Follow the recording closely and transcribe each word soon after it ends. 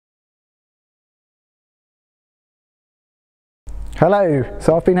Hello,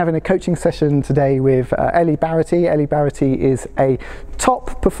 so I've been having a coaching session today with Eli Baraty. Eli Baraty is a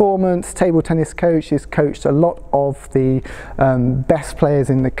top performance table tennis coach. He's coached a lot of the best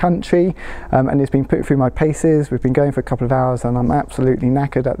players in the country and he's been put through my paces. We've been going for a couple of hours and I'm absolutely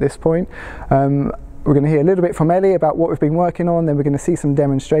knackered at this point. We're going to hear a little bit from Eli about what we've been working on, then we're going to see some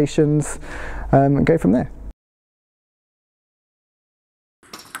demonstrations and go from there.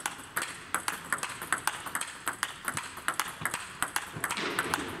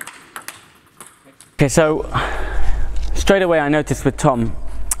 Okay, so straight away I noticed with Tom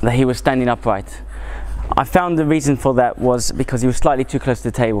that he was standing upright. I found the reason for that was because he was slightly too close to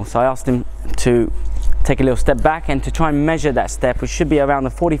the table. So I asked him to take a little step back and to try and measure that step, which should be around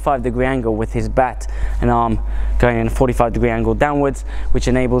a 45-degree angle with his bat and arm going in a 45-degree angle downwards, which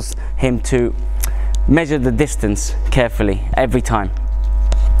enables him to measure the distance carefully every time.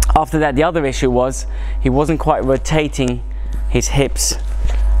 After that, the other issue was he wasn't quite rotating his hips,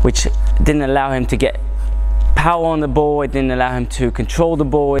 which didn't allow him to get power on the ball, it didn't allow him to control the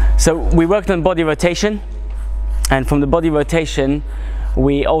ball. So we worked on body rotation, and from the body rotation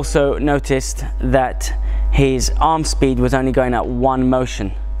we also noticed that his arm speed was only going at one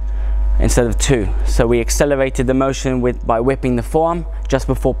motion instead of two. So we accelerated the motion by whipping the forearm just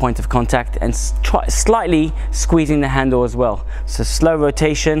before point of contact and slightly squeezing the handle as well. So slow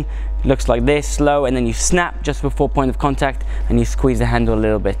rotation, looks like this, slow, and then you snap just before point of contact and you squeeze the handle a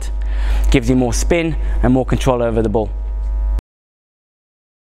little bit. Gives you more spin and more control over the ball.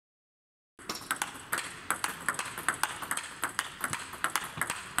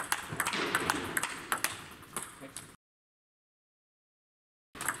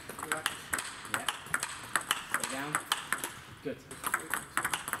 Good.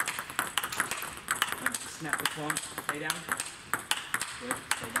 Snap the palm, stay down. Good,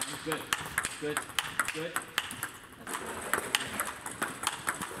 stay down. Good, good, good.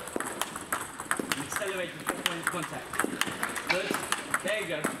 And accelerate before point of contact. Good. There you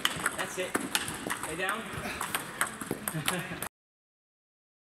go. That's it. Stay down.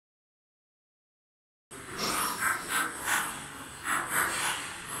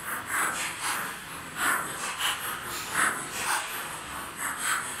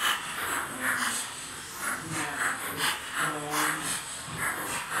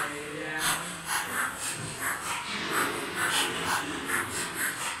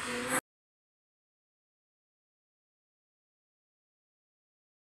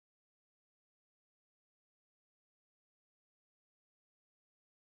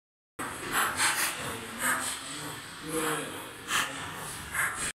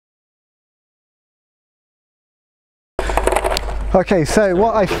 Okay, so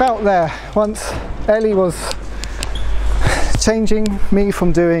what I felt there, once Eli was changing me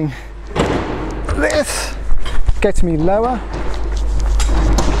from doing this, getting me lower,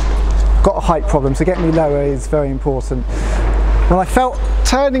 got a height problem, so getting me lower is very important. When I felt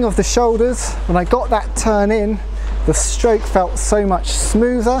turning of the shoulders, when I got that turn in, the stroke felt so much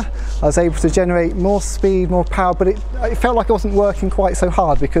smoother. I was able to generate more speed, more power, but it felt like I wasn't working quite so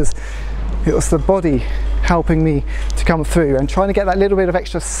hard because it was the body helping me to come through and trying to get that little bit of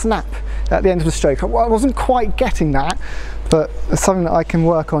extra snap at the end of the stroke. I wasn't quite getting that, but it's something that I can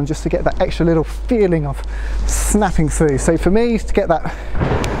work on just to get that extra little feeling of snapping through. So for me, to get that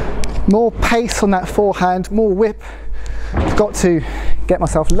more pace on that forehand, more whip, I've got to get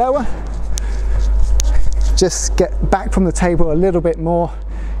myself lower, just get back from the table a little bit more,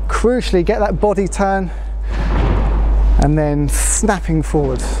 crucially get that body turn, and then snapping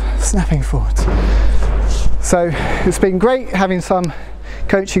forward, snapping forward. So it's been great having some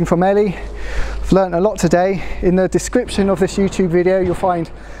coaching from Eli. I've learned a lot today. In the description of this YouTube video you'll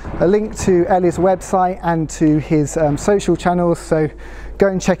find a link to Eli's website and to his social channels, so go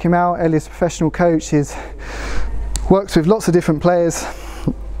and check him out. Eli's a professional coach, he's works with lots of different players,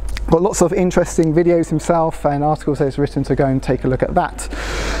 got lots of interesting videos himself and articles that he's written, so go and take a look at that.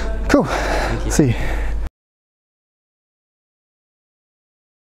 Cool, see you.